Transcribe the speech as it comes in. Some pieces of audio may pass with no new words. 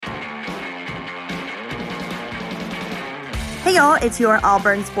Hey y'all, it's your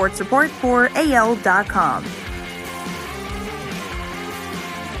Auburn Sports Report for AL.com.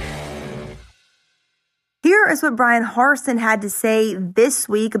 Here is what Bryan Harsin had to say this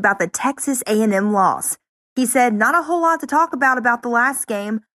week about the Texas A&M loss. He said, not a whole lot to talk about the last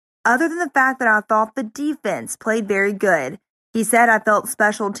game, other than the fact that I thought the defense played very good. He said, I felt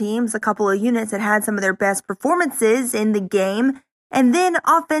special teams, a couple of units that had some of their best performances in the game, and then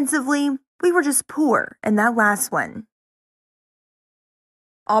offensively, we were just poor in that last one.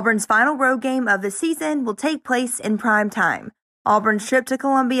 Auburn's final road game of the season will take place in prime time. Auburn's trip to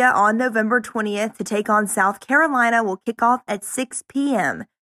Columbia on November 20th to take on South Carolina will kick off at 6 p.m.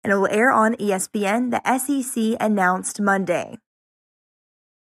 and it will air on ESPN, the SEC announced Monday.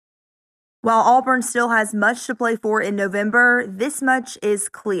 While Auburn still has much to play for in November, this much is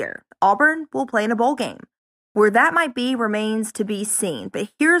clear. Auburn will play in a bowl game. Where that might be remains to be seen, but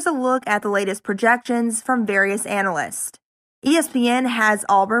here's a look at the latest projections from various analysts. ESPN has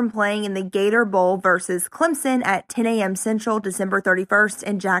Auburn playing in the Gator Bowl versus Clemson at 10 a.m. Central, December 31st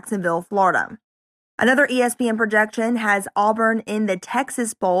in Jacksonville, Florida. Another ESPN projection has Auburn in the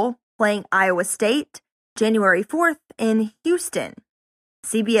Texas Bowl playing Iowa State, January 4th in Houston.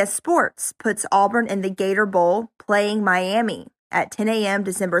 CBS Sports puts Auburn in the Gator Bowl playing Miami at 10 a.m.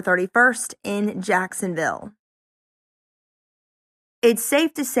 December 31st in Jacksonville. It's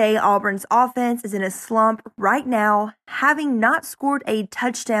safe to say Auburn's offense is in a slump right now, having not scored a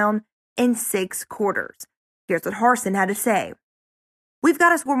touchdown in 6 quarters. Here's what Harsin had to say. We've got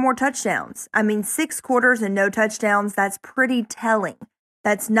to score more touchdowns. 6 quarters and no touchdowns, that's pretty telling.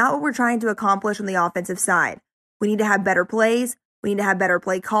 That's not what we're trying to accomplish on the offensive side. We need to have better plays. We need to have better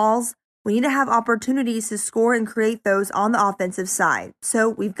play calls. We need to have opportunities to score and create those on the offensive side. So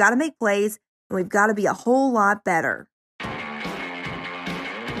we've got to make plays, and we've got to be a whole lot better.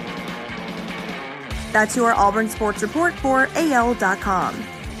 That's your Auburn Sports Report for AL.com.